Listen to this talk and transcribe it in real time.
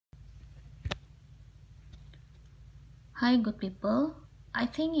Hi, good people. I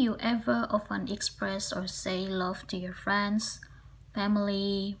think you ever often express or say love to your friends,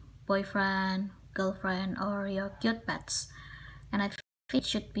 family, boyfriend, girlfriend, or your cute pets, and I think it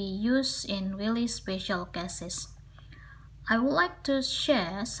should be used in really special cases. I would like to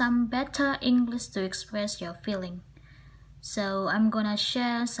share some better English to express your feeling. So I'm gonna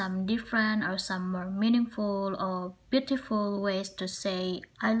share some different or some more meaningful or beautiful ways to say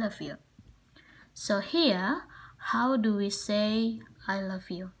I love you. So here, how do we say I love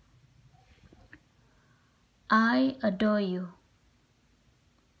you? I adore you.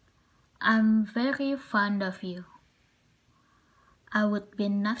 I'm very fond of you. I would be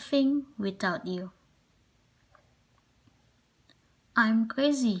nothing without you. I'm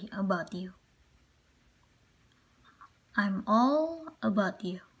crazy about you. I'm all about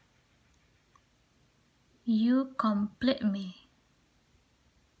you. You complete me.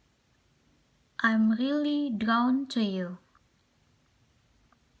 I'm really drawn to you.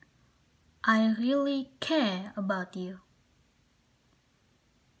 I really care about you.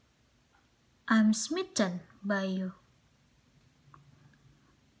 I'm smitten by you.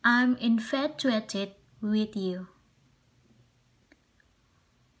 I'm infatuated with you.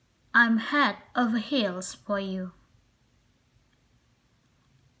 I'm head over heels for you.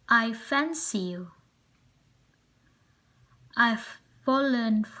 I fancy you. I've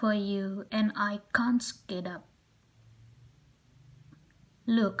fallen for you and I can't get up.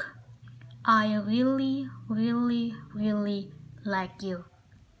 Look, I really, really, really like you.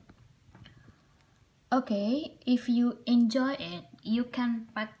 Okay, if you enjoy it, you can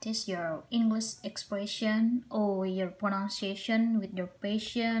practice your English expression or your pronunciation with your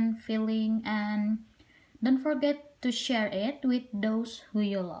passion, feeling, and don't forget to share it with those who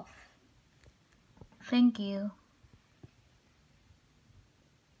you love. Thank you.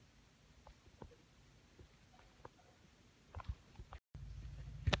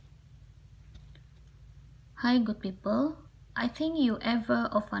 Hi, good people. I think you ever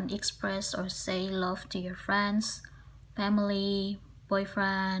often express or say love to your friends, family,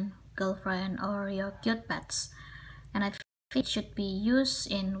 boyfriend, girlfriend, or your cute pets, and I think it should be used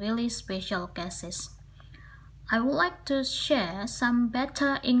in really special cases. I would like to share some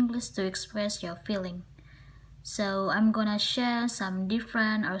better English to express your feeling. So I'm gonna share some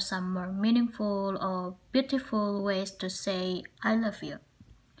different or some more meaningful or beautiful ways to say I love you.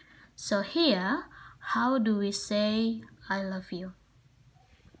 So here, how do we say I love you?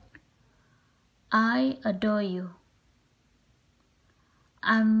 I adore you.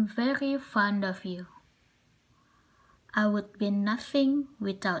 I'm very fond of you. I would be nothing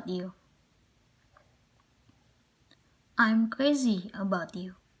without you. I'm crazy about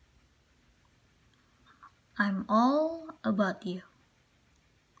you. I'm all about you.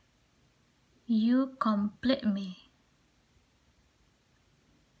 You complete me.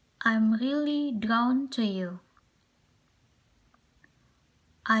 I'm really drawn to you.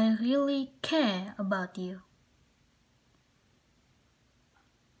 I really care about you.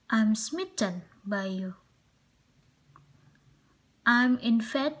 I'm smitten by you. I'm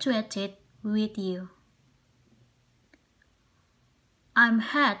infatuated with you. I'm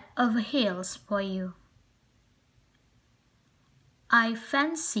head over heels for you. I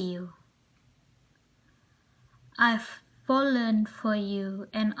fancy you. I've fallen for you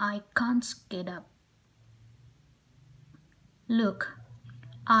and I can't get up. Look,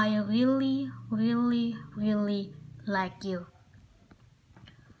 I really, really, really like you.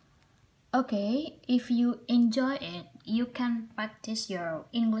 Okay, if you enjoy it, you can practice your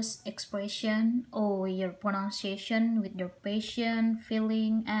English expression or your pronunciation with your passion,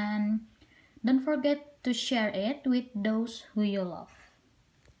 feeling, and don't forget to share it with those who you love.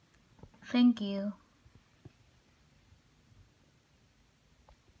 Thank you.